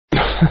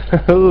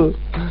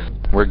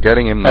We're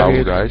getting him now,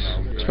 guys.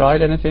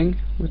 Tried anything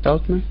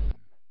without me?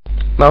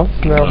 No.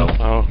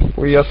 No.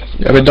 We just...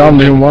 Yeah, we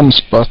downed him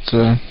once, but...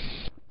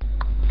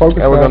 Focus.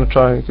 Yeah, we're gonna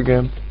try it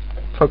again.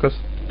 Focus.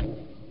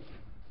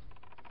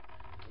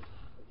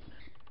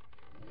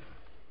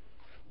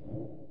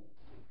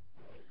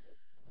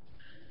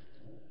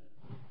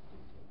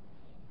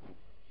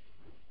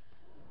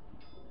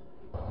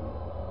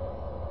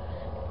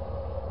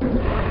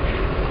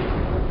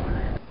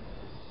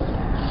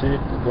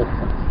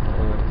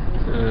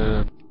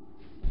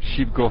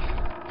 Sheep Goff.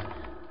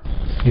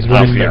 He's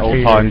running at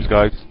all times,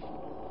 guys.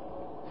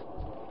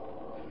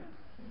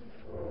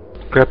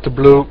 Grab the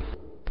blue.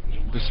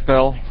 The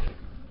spell.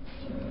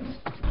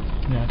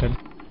 Yeah, I did.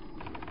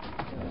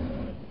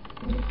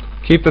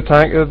 Keep the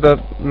tank. The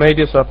mage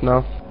is up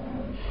now.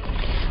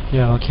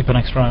 Yeah, I'll keep an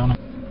extra eye on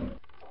him.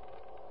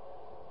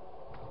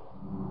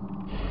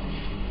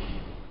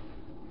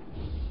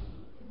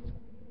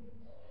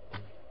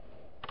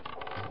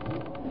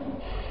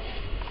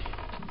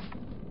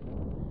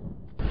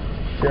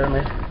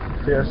 Jeremy,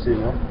 CRC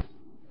now.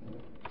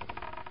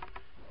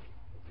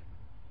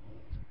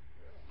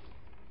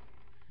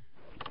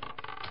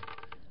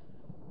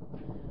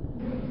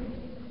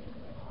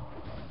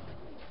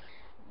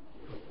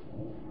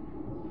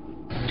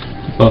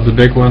 Above the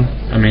big one.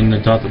 I mean,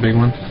 not the big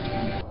one.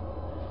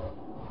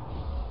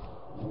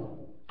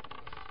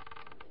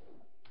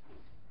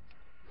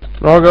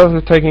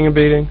 Rogos is taking a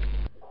beating.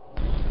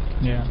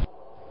 Yeah.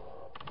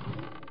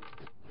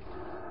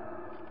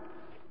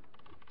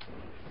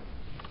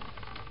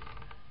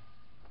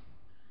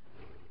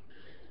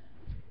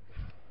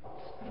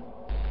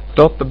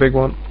 Dot the big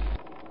one.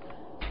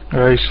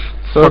 Yeah, he's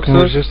fucking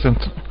resistant.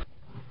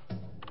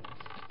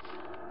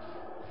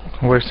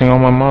 I'm wasting all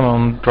my mana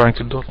on trying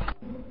to dot.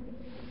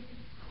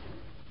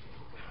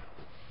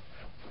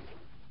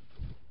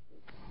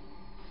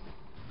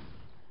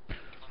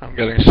 I'm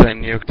getting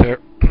Shane nuked here.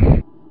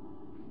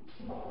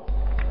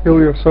 Heal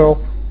yourself.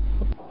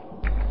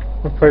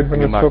 I'm afraid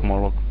when it's up.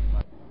 Morlock.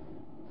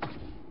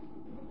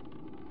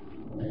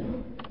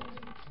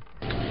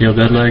 Heal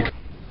that leg.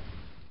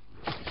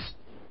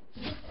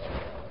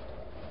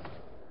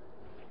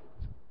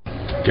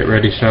 Get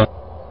ready, shot.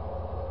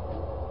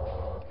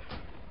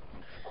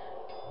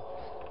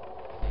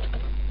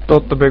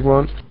 Dot the big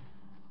one.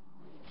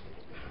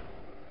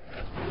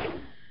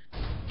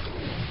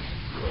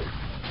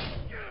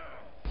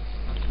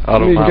 I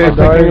don't know.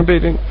 Taking a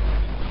beating.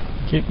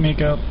 Keep me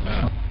up.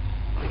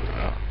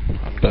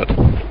 I'm dead.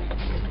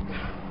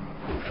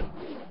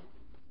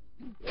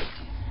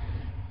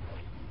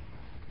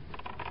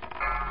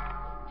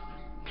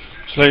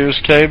 Should I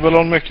use cable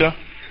on Mika?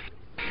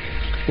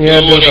 Yeah,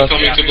 do that.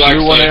 Coming to black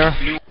Blue one side.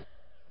 here.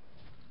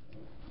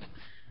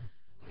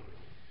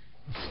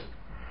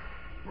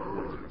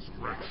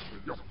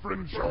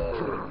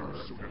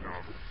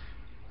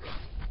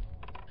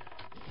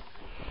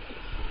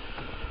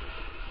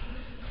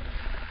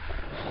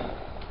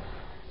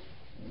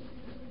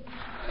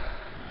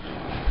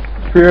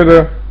 Fear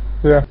the...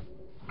 Yeah.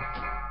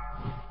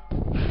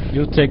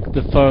 You take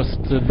the first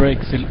break,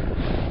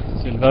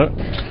 Silver.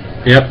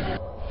 Yep.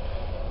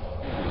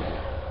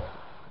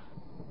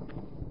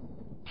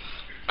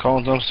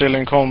 Can't, I'm still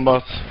in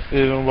combat,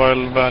 even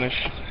while vanish.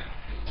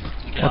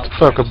 What the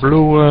fuck, a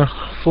blue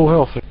full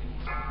health?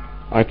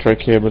 I try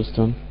cables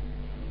then.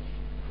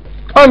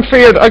 I'm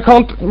feared. I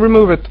can't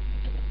remove it.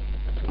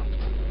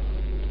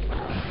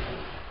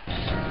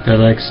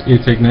 Alex, you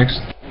take next.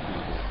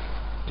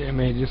 Damn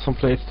it, use some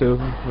place to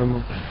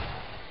remove.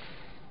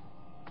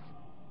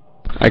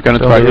 I'm gonna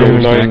try to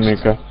use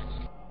next. Mika.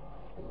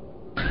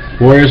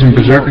 Warriors and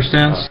Berserker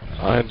stance.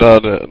 I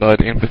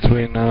died in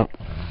between now.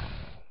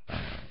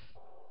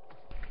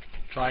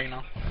 Trying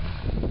now.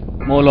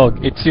 Morlock,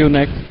 it's you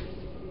next.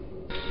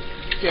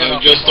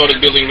 I've just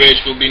started building rage,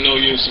 will be no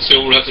use, so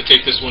Silver will have to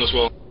take this one as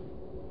well.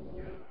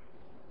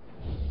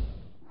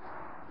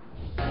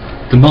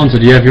 The Monza,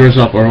 do you have yours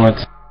up or what?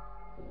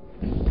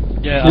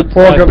 Yeah, You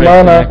poor good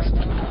mana. next.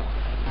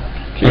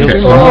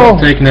 Okay, Oh.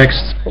 take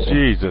next.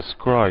 Jesus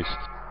Christ.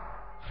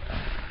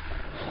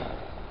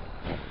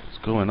 What's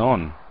going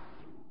on?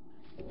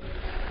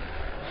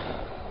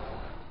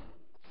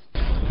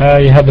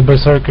 You have the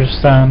Berserker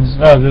stance,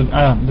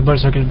 the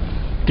Berserker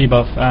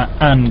debuff,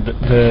 and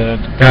the...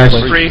 Guys,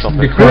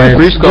 be quiet.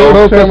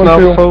 Focus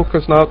now,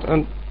 focus now,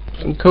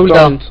 and Cool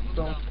down.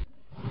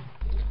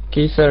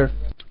 Keyser.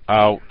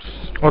 Ouch.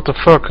 What the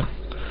fuck?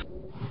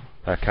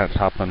 That can't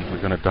happen.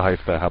 We're gonna die if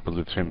that happens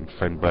with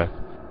same breath.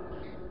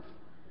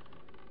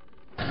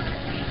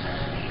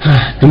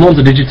 The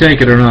Monza, did you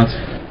take it or not?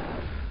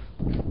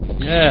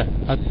 Yeah,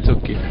 I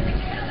took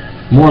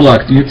it.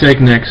 Morlock, you take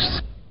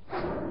next.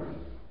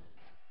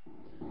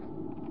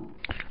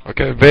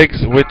 Okay,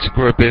 Viggs, which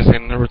group is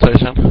in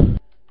rotation?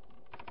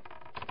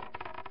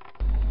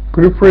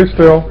 Group 3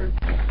 still.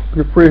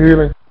 Group 3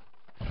 healing.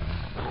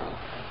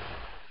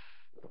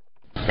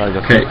 Guys,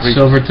 I Okay, think Viggs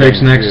Silver is takes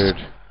getting next. weird.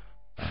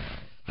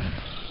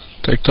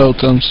 Take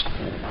totems.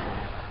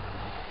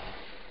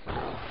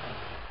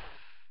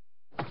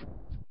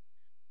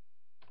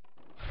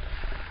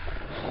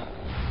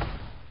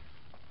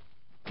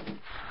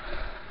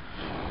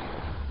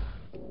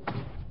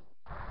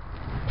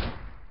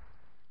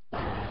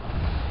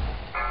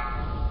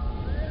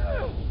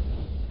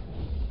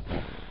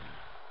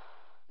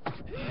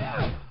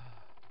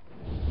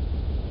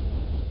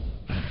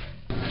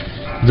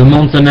 The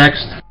Monte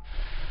next.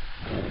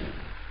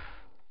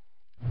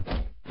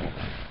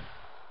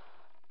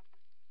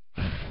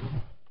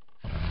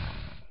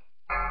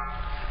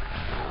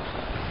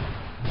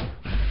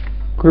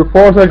 Group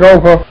 4 take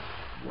over.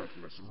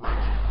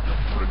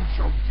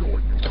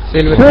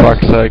 Silver, for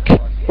fuck's sake.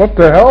 What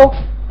the hell?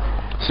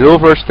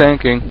 Silver's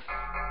tanking.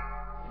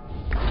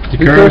 The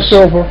Be curse.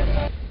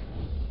 Silver.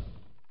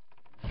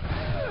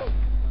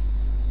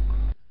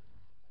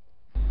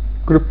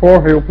 Group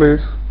 4 heal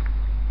please.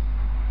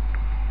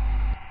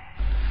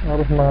 Out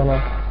of mana.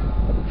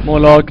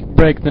 Morlog,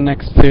 break the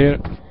next sphere.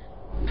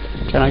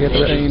 Can I get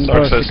Stay in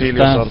Success, vertical heal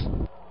yourself. stance.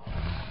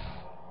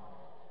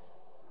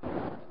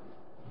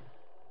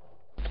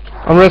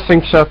 I'm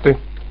resting Shatty.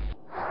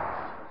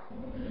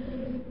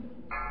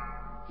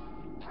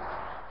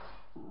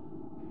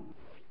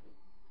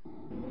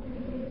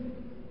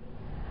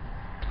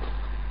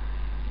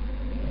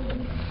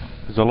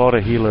 There's a lot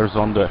of healers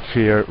on the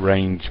fear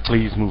range.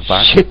 Please move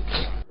back. Shit.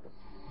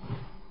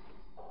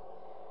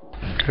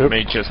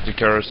 Mages, the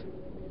curse.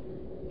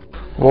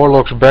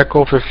 Warlocks back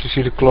off if you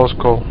see the close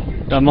call.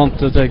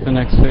 Damonte, take the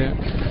next sphere.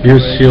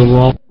 Use shield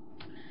wall.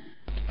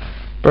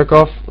 Back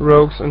off,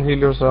 rogues, and heal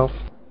yourself.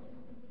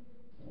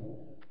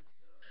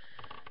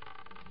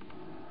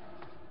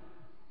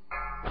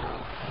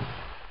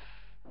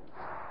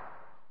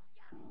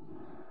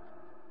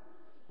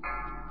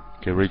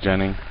 Okay,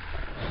 regenning.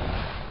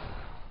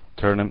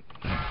 Turn him.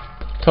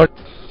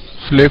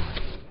 Flip.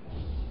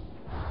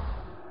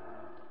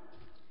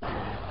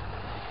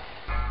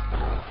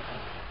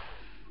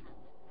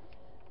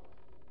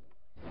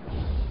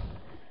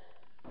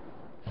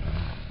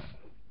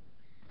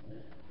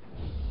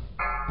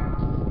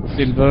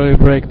 Silver,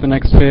 break the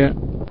next sphere.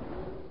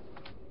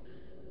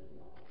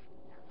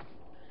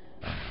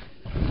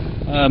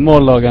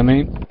 Morlog, I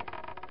mean.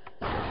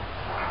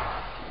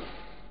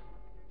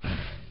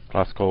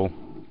 Last call.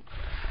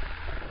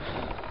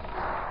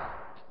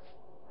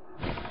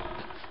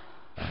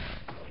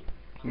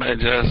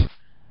 Mages.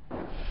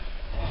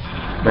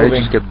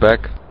 Mages, get back.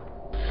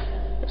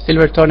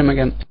 Silver, turn him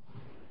again.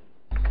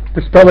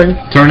 Dispelling.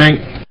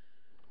 Turning.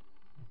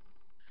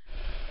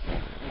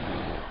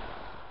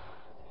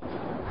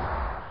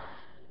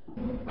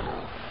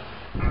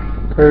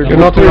 You're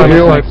not in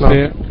heal right now.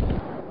 Sphere.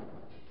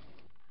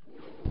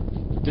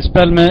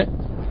 Dispel me.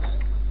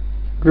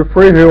 Group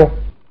 3 heal.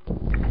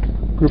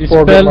 Group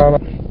 4 get Dispel. mana.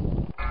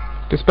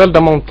 Dispel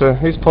Damonte,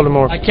 he's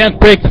polymorph. I can't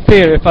break the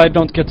sphere if I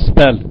don't get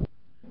spell.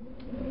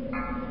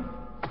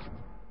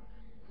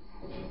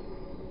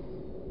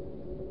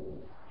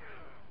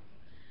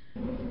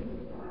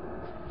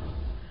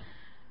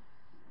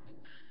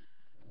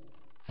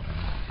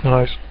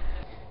 Nice.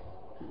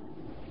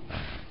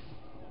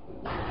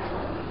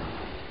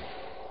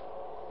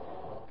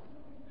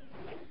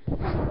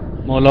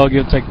 Morlog,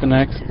 you take the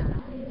next.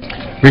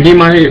 Redeem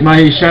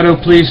my shadow,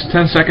 please.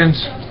 10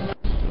 seconds.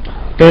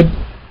 Good.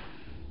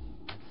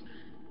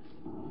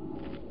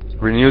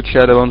 Renewed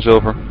shadow on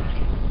silver.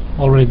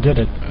 Already did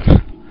it.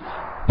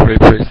 3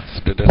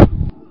 priests did it.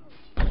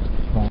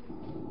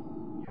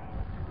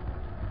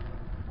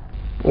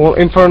 Well,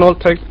 Infernal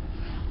take.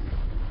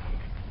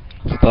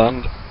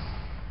 Stunned.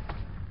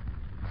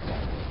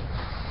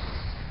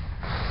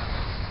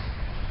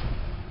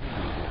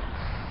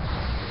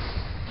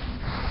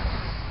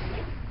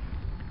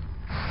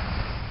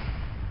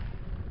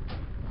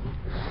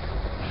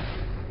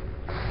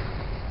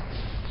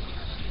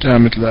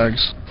 Damn, it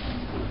lags.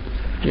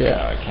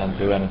 Yeah, I can't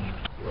do anything.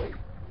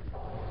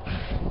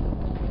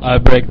 I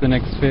break the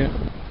next sphere.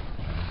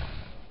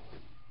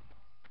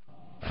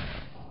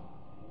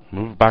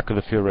 Move back to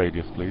the fear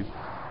radius, please.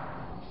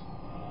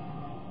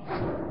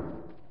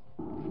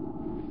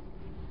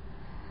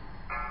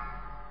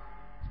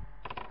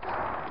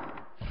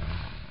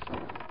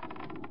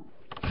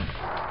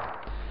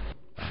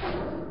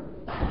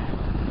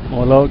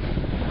 Morlog.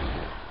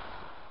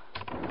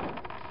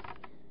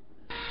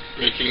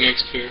 Breaking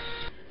next sphere.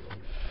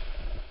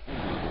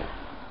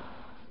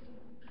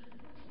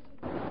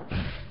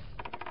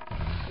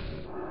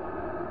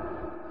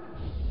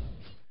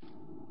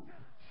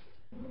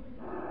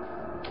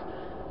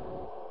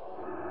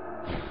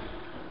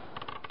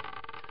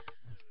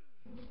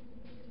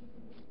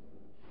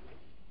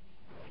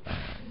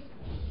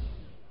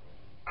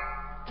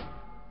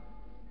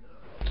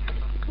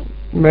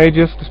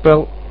 Mages,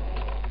 dispel.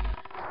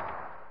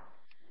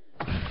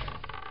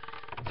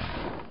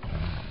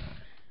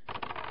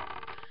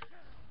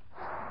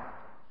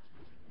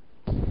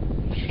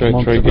 Should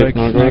I try Monte getting breaks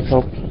our next.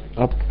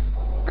 up?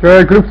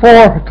 Okay, group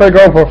 4, take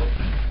over.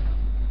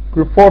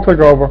 Group 4 take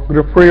over.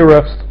 Group 3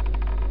 rest.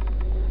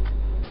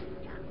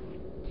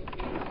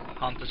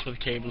 Hunters with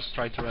cables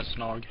try to rest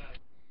Narg.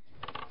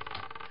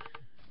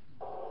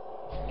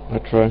 I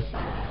try.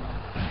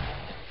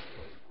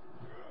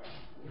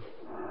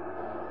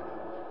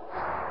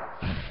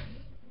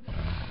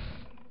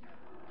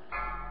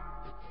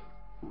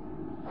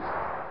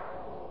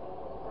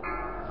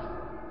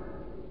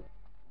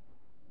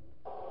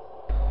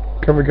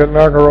 Can we get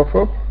Nagarov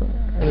up?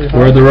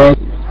 Where are the rogue?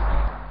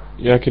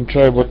 Yeah, I can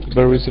try, but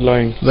where is he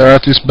lying? They're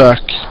at his back.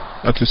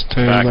 At his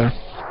tail Back. there.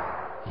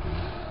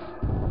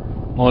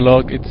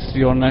 Morlog, it's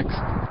your next.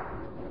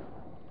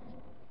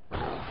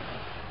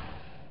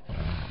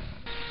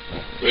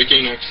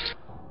 Breaking next.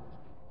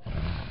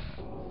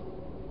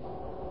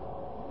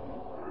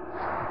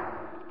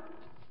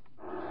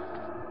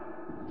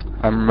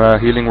 I'm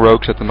healing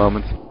rogues at the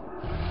moment.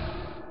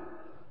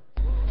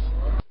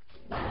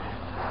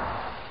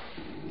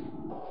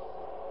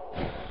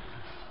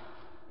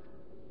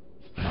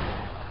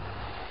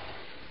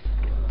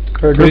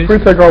 Okay, group 3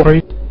 take over.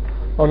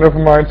 Oh, never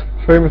mind.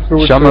 Same as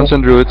Druids. Shamans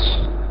and druids.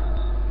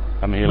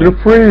 I'm healing. Group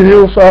 3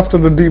 heals after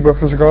the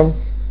debuff is gone.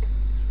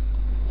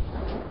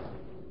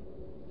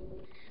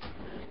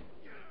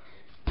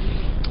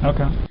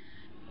 Okay.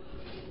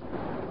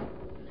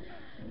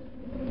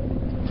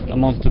 The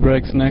monster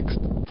breaks next.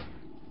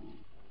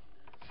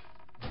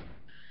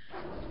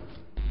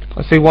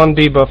 I see one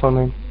debuff on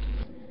him.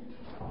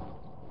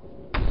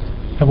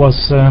 It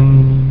was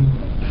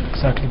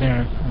exactly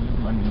there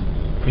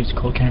when priest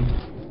call came.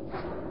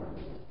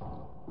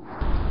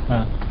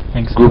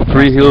 Thanks. Group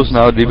 3 heals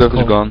now, debuff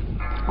is gone.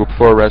 Group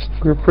 4 rest.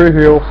 Group 3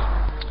 heals.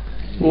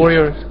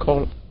 Warrior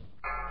call.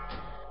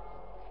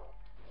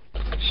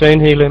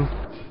 Shane heal him.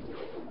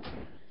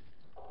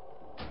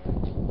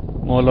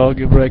 Morlog,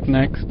 you break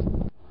next.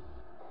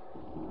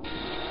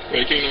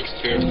 Breaking next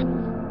here.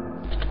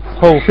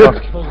 Oh fuck.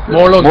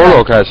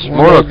 Morlock has.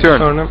 Morlock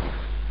turn. him.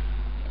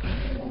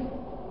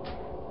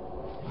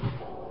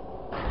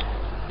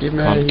 Give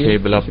me Can't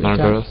cable up now,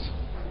 girls.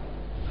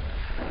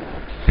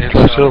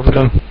 Try silver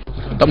then.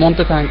 The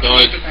Monte tank.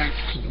 Died.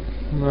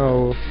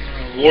 No.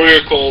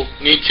 Warrior call.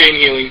 Need chain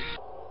healing.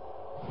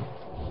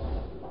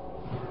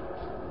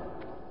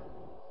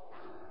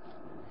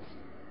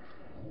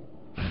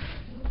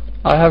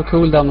 I have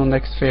cooldown on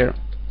next sphere.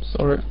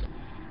 Sorry.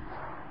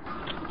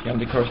 You have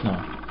the curse now.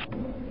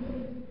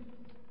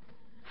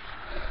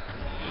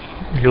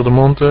 Heal the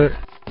Monte.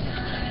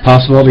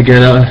 Possible to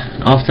get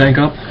a off tank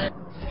up?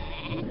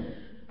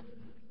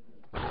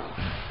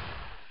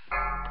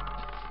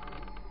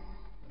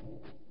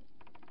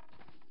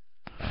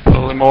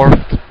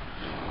 Polymorph.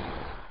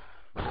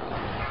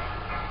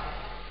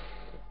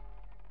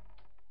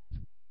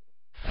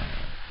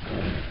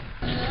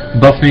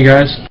 Buff me,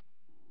 guys.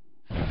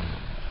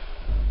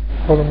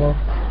 Hold on more.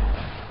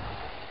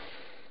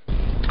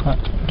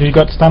 Do you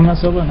got stamina,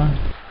 Silver? No.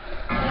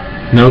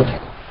 Nope.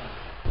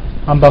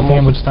 I'm buffing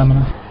him with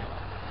stamina.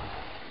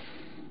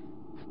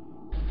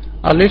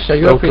 Alicia,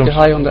 you are pretty Welcome.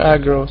 high on the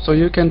aggro, so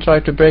you can try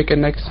to break a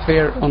next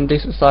sphere on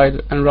this side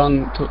and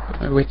run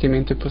with him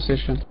into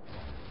position.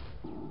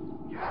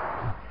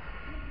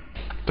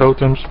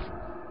 Totems.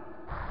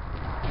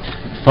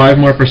 5%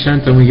 more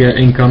and we get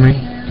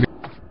incoming.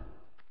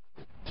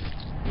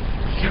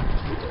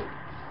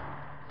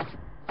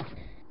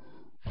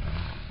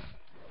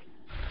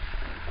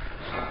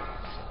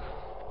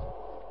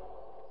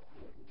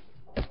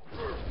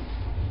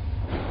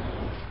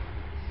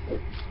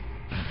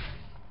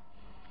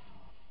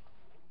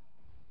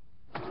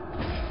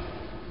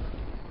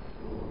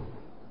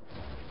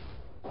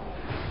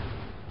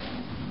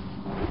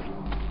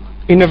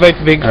 Innovate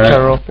Vig Alright.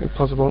 Terror if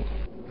possible.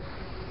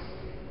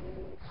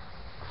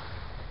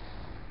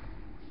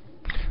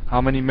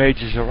 How many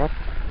mages are up?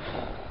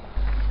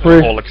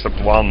 3. All except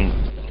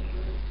one.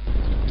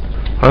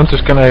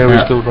 Hunters can AoE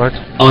Yeah. too, right?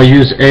 I'll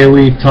use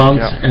AoE taunt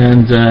Yeah.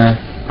 and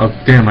oh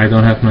damn, I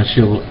don't have my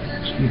shield.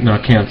 No, I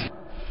can't.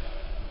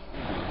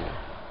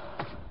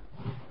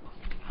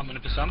 How many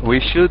percent? We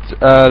should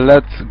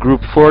let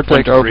Group 4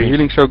 take over 23.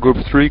 healing, so Group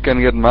 3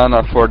 can get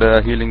mana for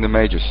the healing the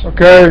mages.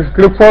 Okay,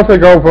 group 4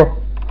 take over.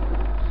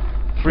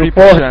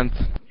 3%.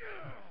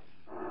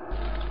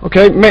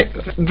 Okay,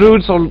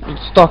 druids are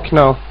stuck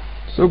now,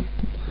 so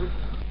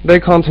they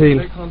can't heal.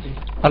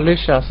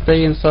 Alicia,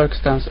 stay in circ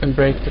stance and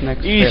break the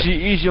next sphere.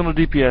 Easy on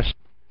the DPS.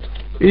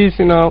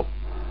 Easy now.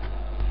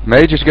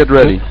 Mages get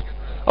ready.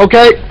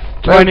 Okay,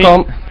 20.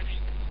 welcome.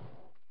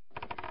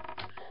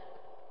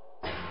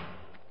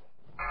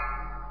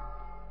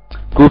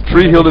 Group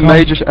 3 heal the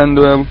mages and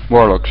the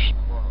warlocks.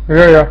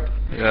 Yeah.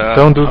 Yeah.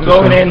 Don't do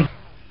the same.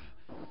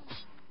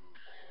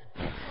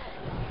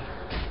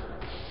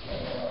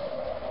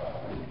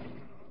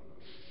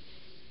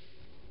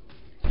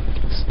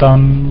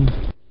 Stunned.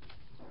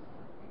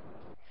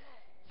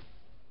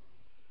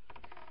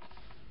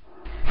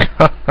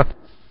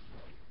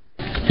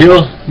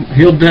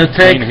 Heal the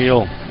tank. Chain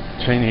heal.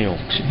 Chain heal.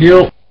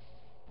 Heal.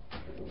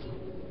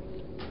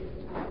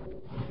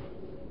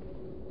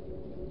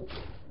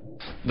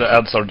 The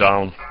ads are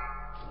down.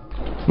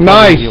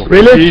 Nice,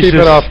 really? Keep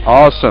it up.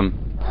 Awesome.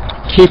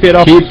 Keep it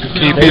up. Keep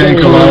the tank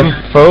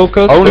alive.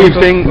 Focus. Only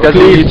focus. thing that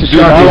we need to do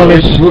now Shotty,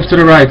 is... move to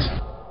the right.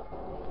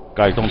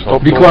 Guys, don't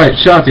stop. Be quiet,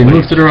 Shotty,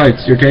 move to the right.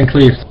 You're getting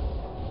cleaved.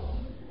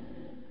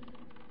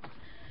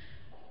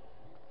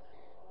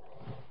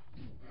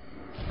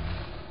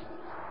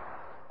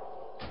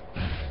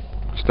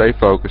 Stay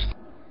focused.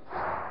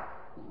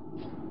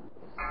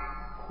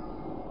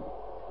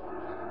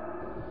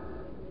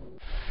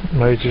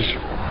 Mages.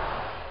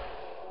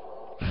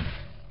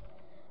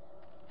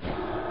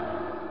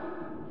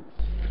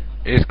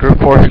 Is group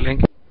 4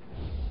 healing?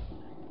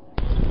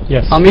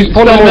 Yes. Visst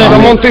Polymon,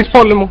 Damont, visst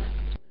Polymon.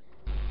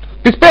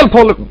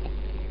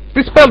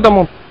 Vi spel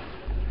Damont.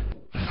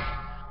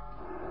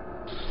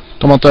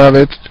 De har inte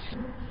övrigt.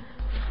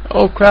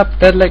 Oh crap,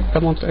 dead leg,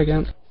 come on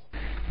again.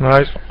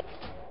 Nice.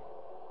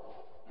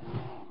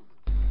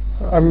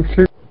 I'm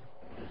shooting.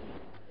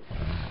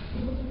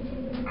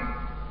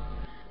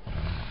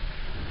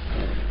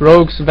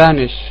 Rogues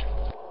vanish.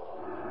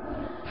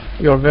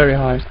 You're very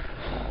high.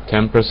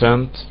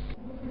 10%.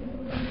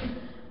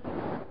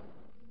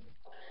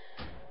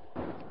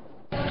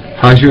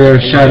 How's your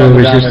shadow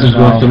resistance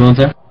going,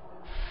 Samantha?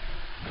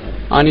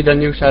 I need a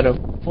new shadow.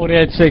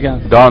 48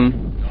 seconds. Done.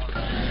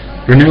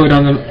 Renew it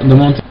on the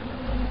mountain.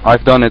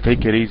 I've done it.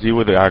 Take it easy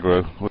with the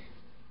aggro.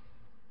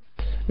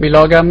 Vi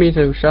lagar me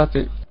too,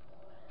 shotty.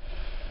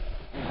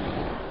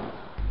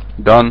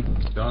 Done.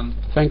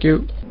 Thank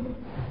you.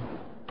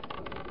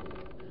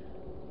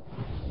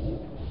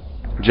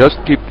 Just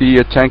keep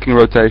the tanking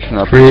rotation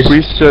up. Priest.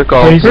 Priest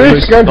circle. Priest,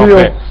 get stop you.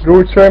 it. Do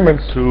it,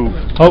 Shamans. 2.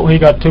 Oh, he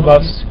got 2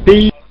 buffs.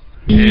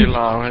 Heal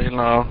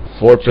now.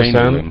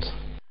 4%.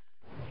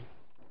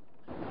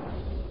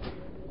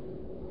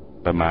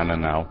 The mana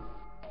now.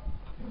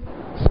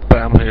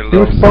 Spam heal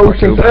Use those.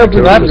 potions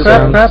everywhere.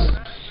 Crap.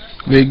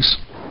 Vigs.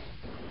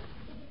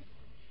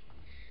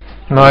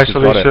 Nice, You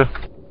got Alicia.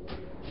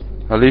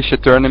 Alicia,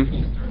 turn him.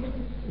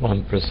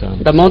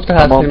 1%. The monster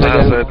has Monster him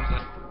has again. it.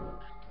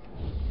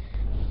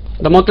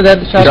 The monster dead,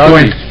 He's shadow.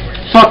 going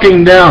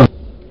fucking down.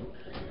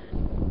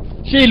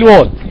 Shield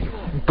wall.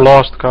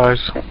 Blast,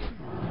 guys.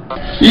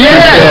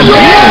 Yes!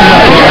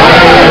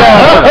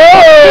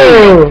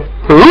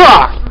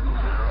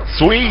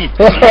 Sweet!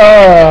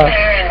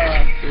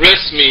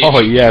 Rest me.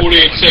 Oh, yes.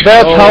 48 seconds.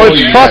 That's how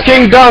it's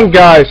fucking done,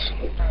 guys.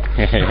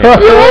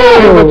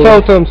 The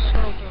totems.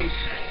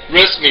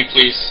 Rest me,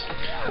 please.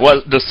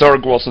 Well, the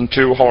Zerg wasn't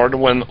too hard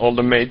when all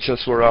the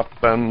mages were up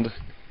and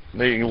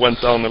they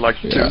went down in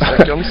like 2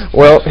 seconds.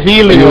 Well,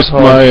 healing was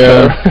hard.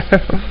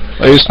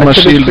 I used my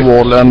shield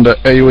wall and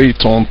AoE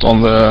taunt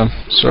on the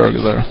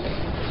Zerg there.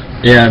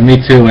 Yeah, me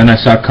too, and I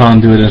saw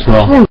Khan do it as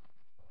well.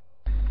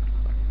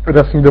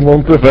 Pressing the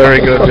monster. Very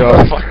good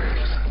job.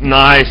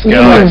 Nice,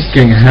 guys.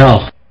 Fucking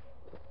hell.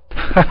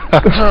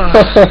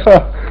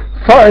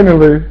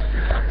 Finally.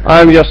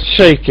 I'm just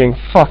shaking.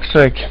 Fuck's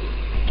sake.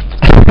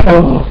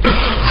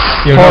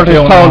 You're Heart not the is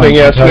only pounding,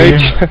 one, I yes, tell you.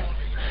 Mitch.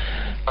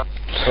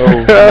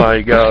 Oh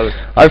my god.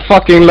 I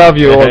fucking love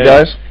you all,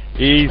 guys.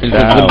 Easy The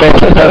now.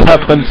 best that has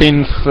happened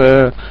since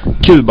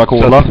Cuba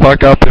Cola.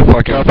 Fuck up, you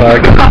fucking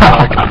fag.